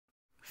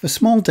For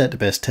small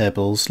database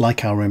tables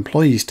like our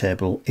employees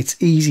table,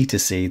 it's easy to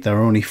see there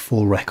are only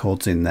 4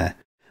 records in there,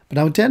 but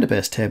our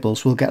database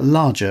tables will get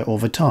larger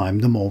over time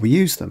the more we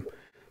use them.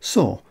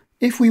 So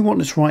if we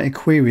want to write a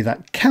query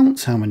that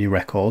counts how many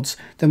records,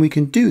 then we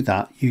can do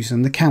that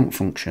using the count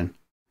function.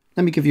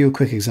 Let me give you a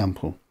quick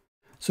example.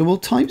 So we'll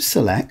type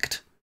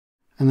select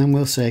and then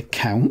we'll say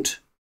count,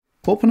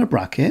 open a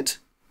bracket,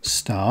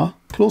 star,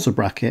 close a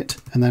bracket,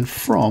 and then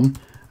from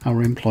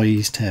our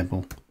employees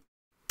table.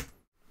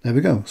 There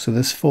we go. So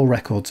there's 4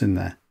 records in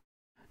there.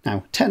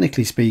 Now,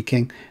 technically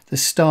speaking, the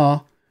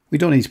star, we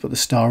don't need to put the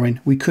star in.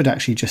 We could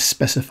actually just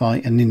specify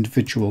an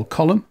individual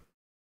column,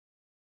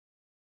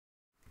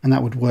 and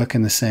that would work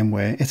in the same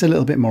way. It's a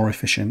little bit more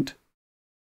efficient.